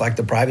don't work like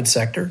the private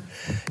sector.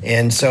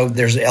 And so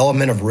there's an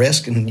element of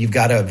risk, and you've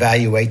got to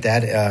evaluate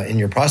that in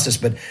your process.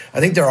 But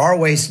I think there are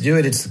ways to do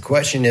it. The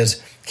question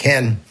is,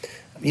 can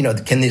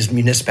these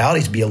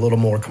municipalities be a little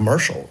more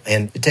commercial?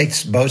 And it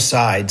takes both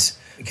sides,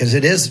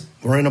 because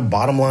we're in a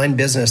bottom line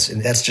business,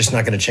 and that's just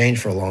not going to change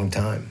for a long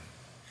time.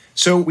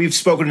 So we've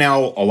spoken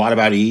now a lot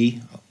about E,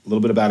 a little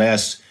bit about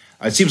S.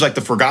 It seems like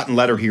the forgotten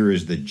letter here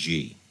is the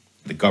G,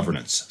 the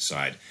governance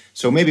side.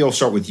 So maybe I'll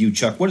start with you,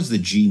 Chuck. What does the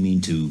G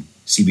mean to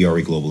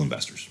CBRE Global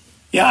Investors?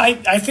 Yeah,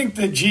 I think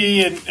the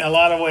G in a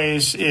lot of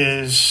ways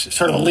is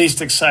sort of the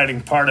least exciting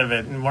part of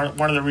it. And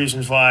one of the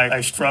reasons why I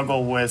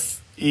struggle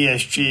with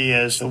ESG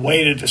as the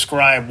way to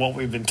describe what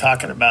we've been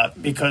talking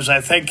about, because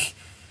I think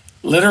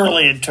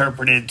literally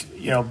interpreted,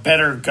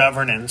 better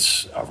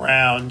governance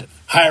around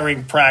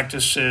hiring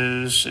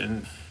practices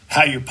and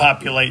how you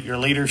populate your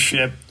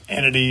leadership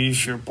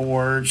entities, your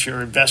boards,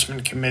 your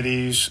investment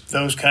committees,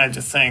 those kinds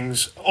of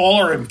things, all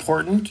are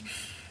important.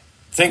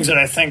 Things that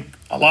I think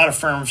a lot of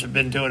firms have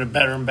been doing a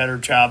better and better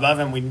job of,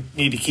 and we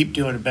need to keep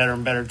doing a better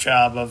and better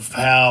job of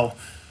how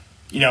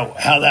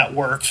that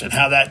works and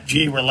how that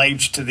G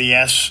relates to the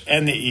S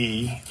and the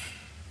E.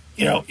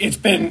 It's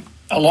been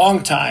a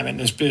long time in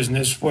this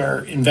business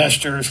where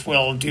investors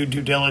will do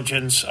due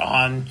diligence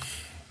on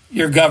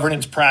your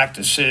governance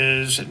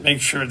practices and make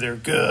sure they're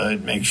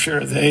good, make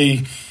sure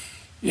they,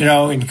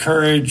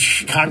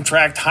 encourage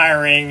contract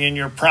hiring in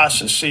your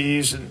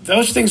processes. And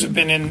those things have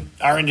been in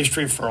our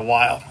industry for a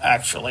while,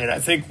 actually. And I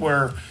think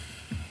where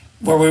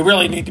we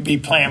really need to be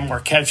playing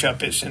more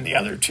catch-up is in the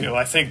other two.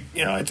 I think,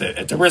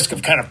 at the risk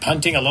of kind of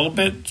punting a little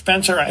bit,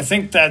 Spencer, I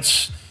think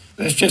that's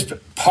just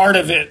part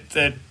of it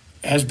that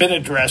has been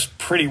addressed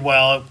pretty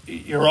well.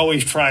 You're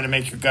always trying to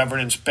make your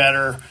governance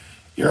better.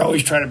 You're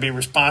always trying to be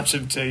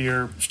responsive to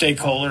your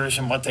stakeholders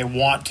and what they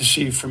want to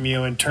see from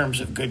you in terms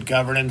of good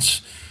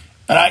governance.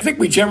 But I think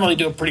we generally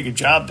do a pretty good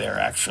job there,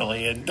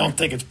 actually, and don't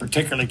think it's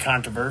particularly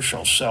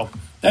controversial. So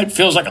that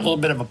feels like a little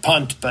bit of a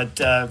punt, but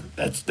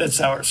that's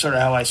sort of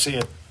how I see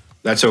it.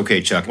 That's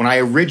okay, Chuck. When I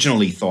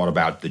originally thought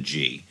about the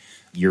G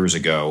years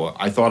ago,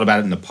 I thought about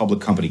it in the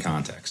public company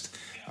context.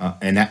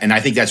 And I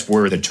think that's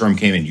where the term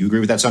came in. You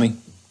agree with that, Sonny?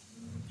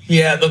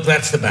 Yeah, look,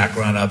 that's the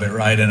background of it,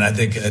 right? And I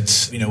think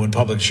it's, when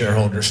public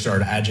shareholders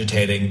start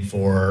agitating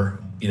for,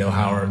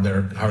 how are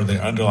the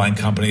underlying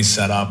companies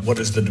set up? What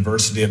is the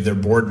diversity of their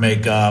board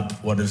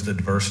makeup? What is the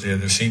diversity of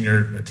their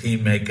senior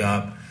team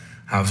makeup?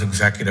 How's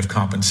executive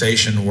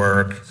compensation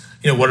work?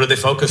 What are they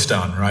focused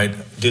on, right?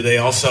 Do they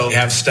also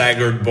have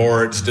staggered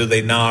boards? Do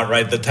they not,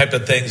 right? The type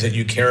of things that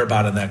you care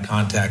about in that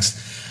context.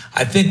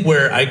 I think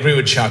where I agree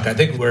with Chuck, I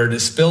think where it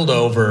has spilled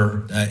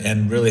over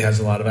and really has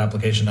a lot of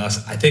application to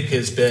us, I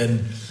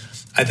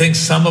think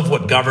some of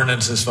what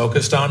governance is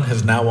focused on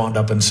has now wound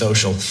up in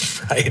social,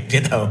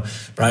 right?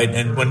 Right?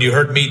 And when you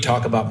heard me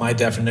talk about my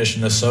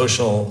definition of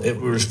social, it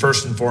was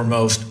first and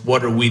foremost,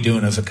 what are we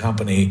doing as a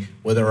company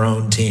with our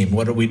own team?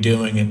 What are we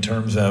doing in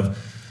terms of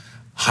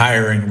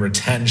hiring,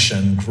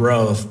 retention,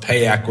 growth,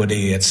 pay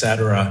equity, et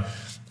cetera?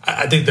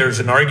 I think there's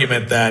an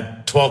argument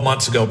that 12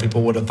 months ago,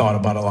 people would have thought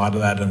about a lot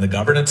of that in the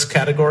governance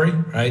category,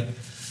 right?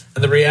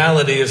 And the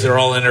reality is they're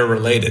all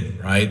interrelated,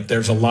 right?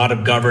 There's a lot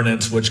of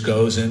governance which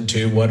goes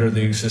into what are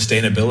the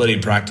sustainability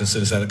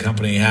practices that a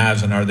company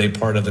has, and are they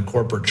part of the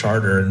corporate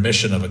charter and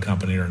mission of a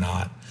company or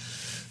not?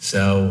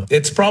 So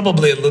it's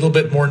probably a little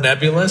bit more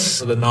nebulous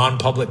for the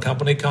non-public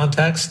company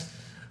context,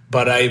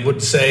 but I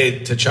would say,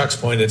 to Chuck's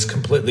point, it's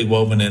completely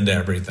woven into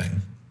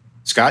everything.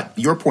 Scott,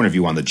 your point of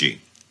view on the G.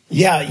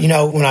 Yeah,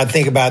 when I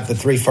think about the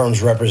three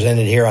firms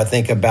represented here, I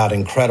think about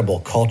incredible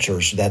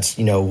cultures. That's,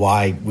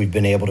 why we've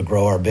been able to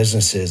grow our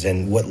businesses.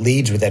 And what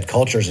leads with that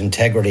culture is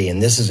integrity.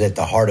 And this is at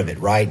the heart of it,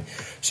 right?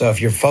 So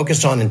if you're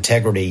focused on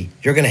integrity,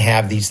 you're going to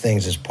have these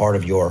things as part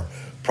of your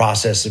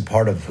process and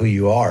part of who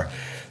you are.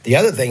 The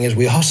other thing is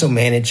we also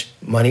manage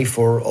money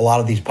for a lot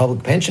of these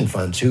public pension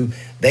funds who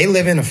they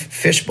live in a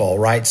fishbowl,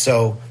 right?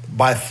 So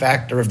by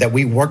factor of that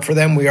we work for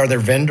them, we are their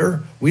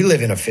vendor, we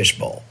live in a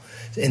fishbowl.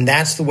 And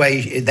that's the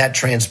way that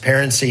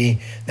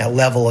transparency, that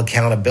level of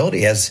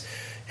accountability has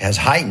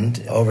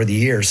heightened over the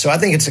years. So I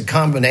think it's a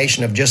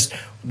combination of just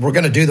we're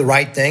going to do the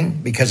right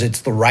thing because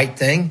it's the right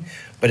thing,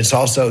 but it's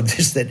also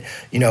just that,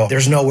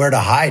 there's nowhere to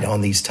hide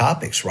on these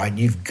topics, right?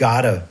 You've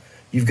got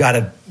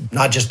to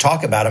not just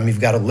talk about them,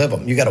 you've got to live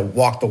them. You've got to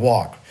walk the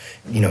walk,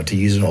 to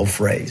use an old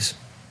phrase.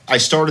 I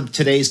started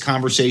today's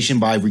conversation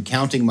by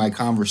recounting my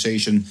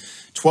conversation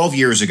 12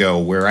 years ago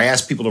where I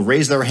asked people to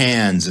raise their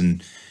hands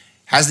and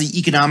has the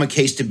economic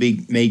case to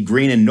be made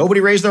green, and nobody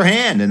raised their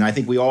hand. And I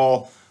think we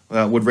all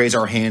would raise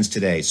our hands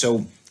today.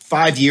 So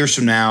 5 years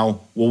from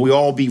now, will we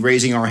all be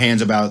raising our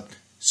hands about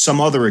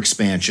some other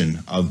expansion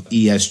of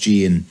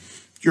ESG and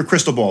your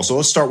crystal ball? So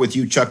let's start with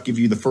you, Chuck, give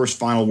you the first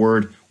final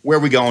word. Where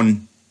are we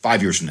going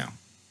 5 years from now?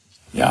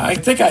 Yeah, I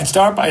think I'd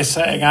start by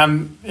saying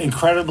I'm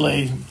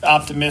incredibly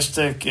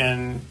optimistic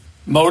and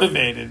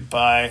motivated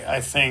by,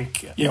 I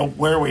think,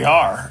 where we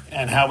are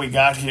and how we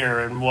got here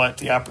and what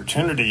the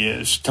opportunity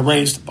is to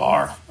raise the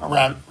bar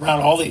around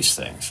all these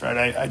things,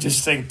 right? I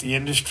just think the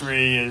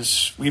industry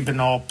we've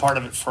been all part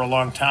of it for a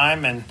long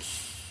time, and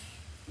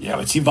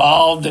it's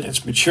evolved and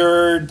it's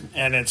matured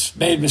and it's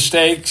made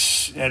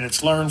mistakes and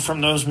it's learned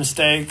from those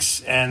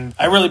mistakes. And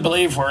I really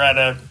believe we're at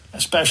a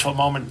special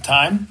moment in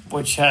time,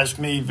 which has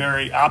me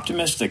very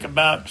optimistic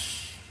about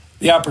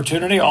the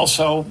opportunity,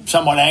 also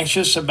somewhat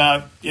anxious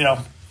about,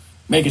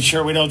 making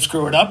sure we don't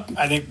screw it up.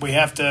 I think we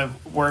have to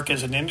work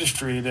as an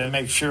industry to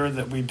make sure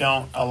that we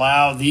don't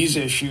allow these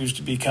issues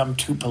to become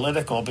too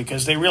political,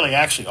 because they really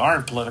actually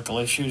aren't political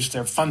issues.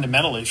 They're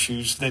fundamental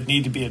issues that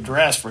need to be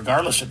addressed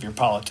regardless of your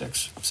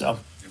politics. So,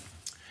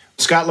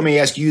 Scott, let me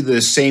ask you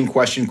the same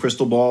question,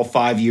 crystal ball,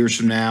 5 years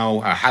from now.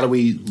 How do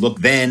we look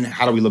then?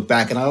 How do we look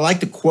back? And I like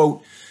to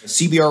quote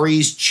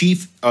CBRE's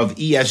chief of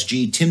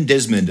ESG, Tim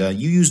Dismond.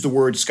 You used the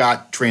word,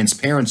 Scott,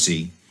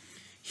 transparency.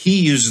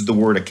 He uses the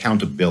word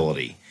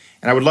accountability.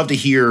 And I would love to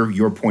hear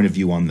your point of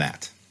view on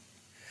that.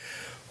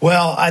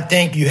 Well, I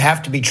think you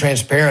have to be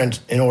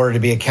transparent in order to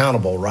be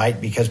accountable, right?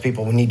 Because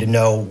people need to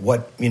know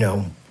what,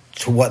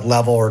 to what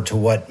level or to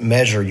what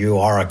measure you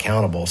are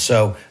accountable.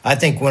 So I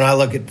think when I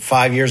look at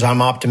 5 years,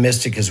 I'm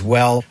optimistic as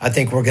well. I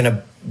think we're going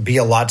to be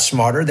a lot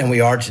smarter than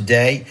we are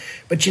today.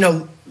 But,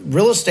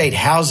 real estate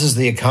houses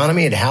the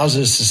economy. It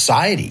houses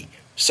society.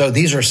 So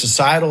these are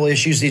societal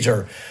issues. These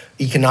are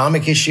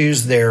economic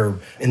issues, they're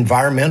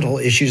environmental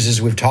issues, as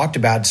we've talked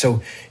about.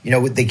 So,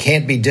 they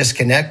can't be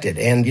disconnected.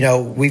 And,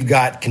 we've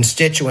got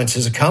constituents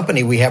as a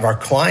company. We have our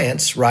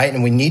clients, right?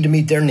 And we need to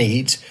meet their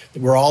needs.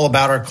 We're all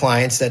about our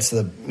clients. That's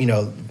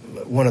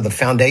one of the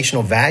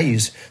foundational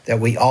values that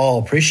we all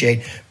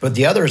appreciate. But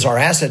the other is our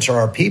assets are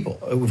our people.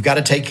 We've got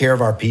to take care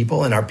of our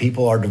people, and our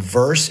people are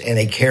diverse, and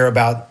they care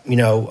about,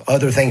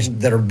 other things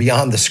that are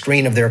beyond the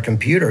screen of their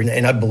computer.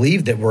 And I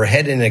believe that we're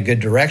headed in a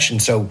good direction.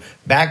 So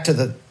back to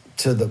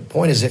the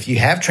point is, if you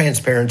have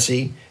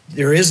transparency,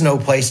 there is no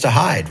place to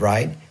hide,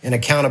 right? And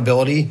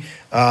accountability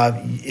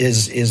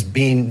is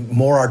being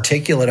more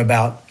articulate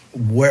about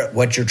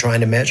what you're trying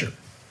to measure.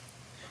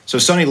 So,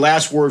 Sonny,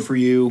 last word for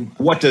you.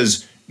 What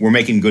does we're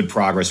making good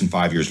progress in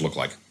 5 years look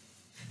like?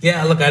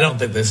 Yeah, look, I don't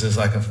think this is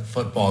like a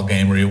football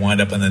game where you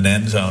wind up in an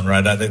end zone,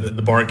 right? I think that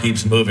the bar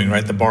keeps moving,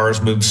 right? The bar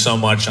has moved so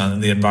much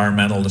on the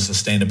environmental, the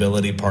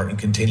sustainability part and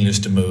continues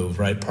to move,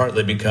 right?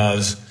 Partly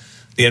because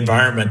the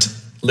environment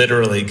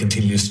literally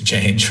continues to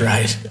change,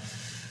 right?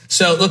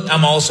 So look,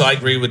 I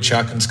agree with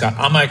Chuck and Scott.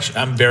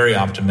 I'm very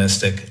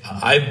optimistic.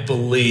 I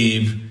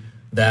believe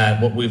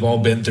that what we've all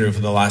been through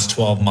for the last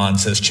 12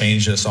 months has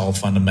changed us all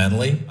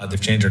fundamentally.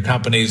 They've changed our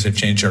companies, they've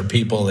changed our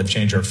people, they've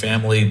changed our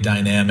family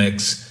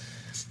dynamics.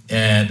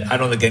 And I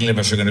don't think any of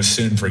us are going to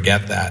soon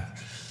forget that.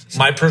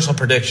 My personal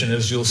prediction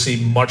is you'll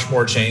see much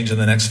more change in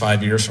the next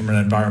 5 years from an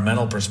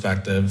environmental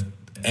perspective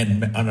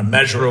and on a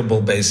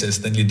measurable basis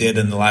than you did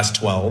in the last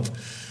 12.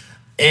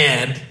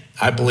 And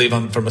I believe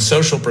from a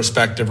social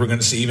perspective, we're going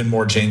to see even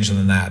more change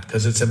than that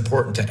because it's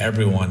important to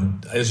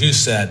everyone. As you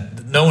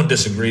said, no one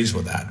disagrees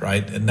with that,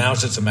 right? And now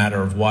it's just a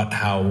matter of what,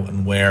 how,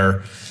 and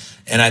where.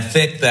 And I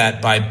think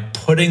that by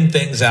putting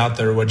things out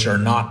there which are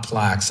not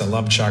plaques, I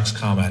love Chuck's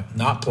comment,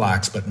 not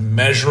plaques, but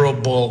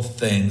measurable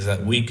things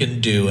that we can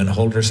do and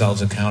hold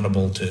ourselves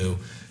accountable to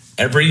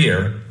every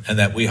year, and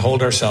that we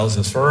hold ourselves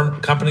as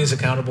companies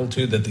accountable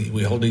to, that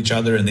we hold each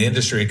other in the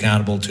industry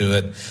accountable to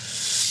it.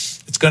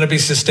 It's going to be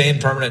sustained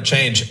permanent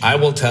change. I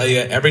will tell you,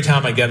 every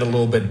time I get a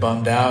little bit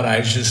bummed out,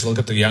 I just look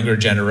at the younger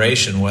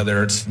generation,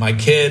 whether it's my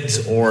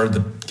kids or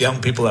the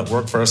young people that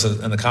work for us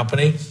in the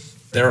company.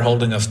 They're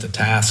holding us to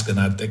task, and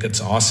I think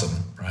it's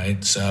awesome,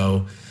 right?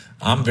 So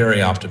I'm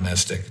very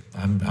optimistic.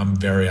 I'm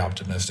very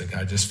optimistic.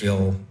 I just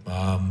feel,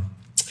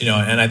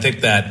 and I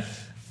think that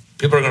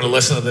people are going to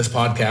listen to this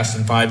podcast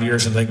in 5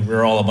 years and think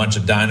we're all a bunch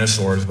of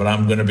dinosaurs, but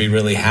I'm going to be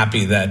really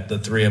happy that the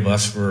three of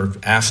us were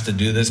asked to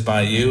do this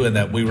by you and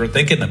that we were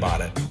thinking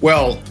about it.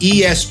 Well,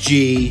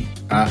 ESG,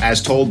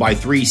 as told by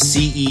three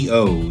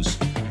CEOs.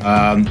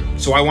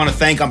 So I want to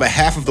thank on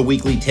behalf of the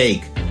Weekly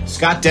Take,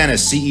 Scott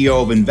Dennis,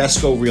 CEO of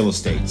Invesco Real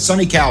Estate,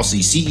 Sonny Kalsi,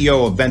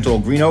 CEO of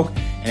BentallGreenOak,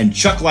 and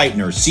Chuck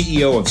Leitner,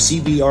 CEO of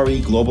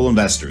CBRE Global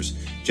Investors.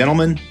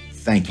 Gentlemen,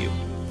 thank you.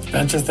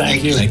 Spencer,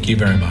 thank you. Thank you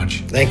very much.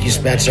 Thank you,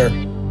 Spencer.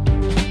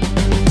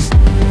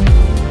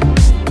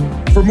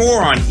 For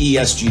more on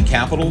ESG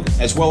capital,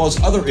 as well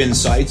as other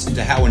insights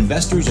into how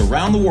investors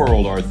around the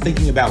world are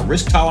thinking about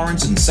risk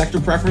tolerance and sector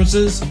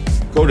preferences,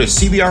 go to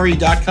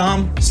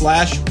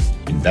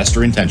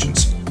CBRE.com/investor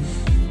intentions.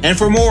 And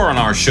for more on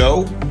our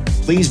show,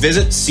 please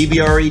visit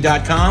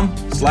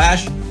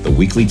CBRE.com/The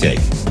Weekly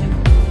Take.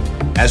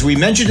 As we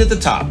mentioned at the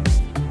top,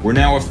 we're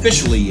now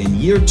officially in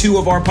year 2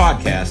 of our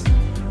podcast,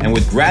 and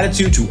with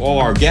gratitude to all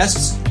our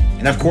guests,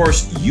 and of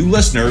course, you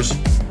listeners,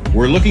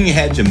 we're looking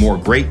ahead to more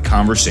great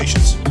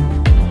conversations.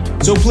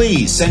 So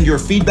please send your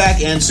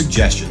feedback and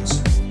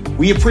suggestions.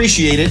 We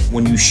appreciate it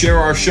when you share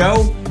our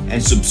show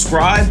and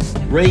subscribe,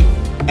 rate,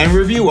 and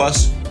review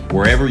us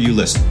wherever you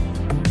listen.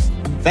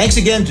 Thanks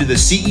again to the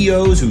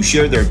CEOs who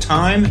shared their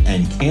time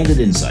and candid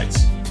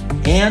insights.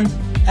 And,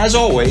 as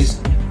always,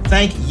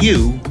 thank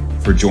you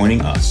for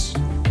joining us.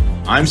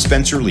 I'm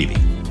Spencer Levy.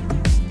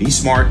 Be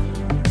smart,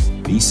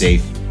 be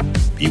safe,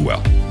 be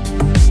well.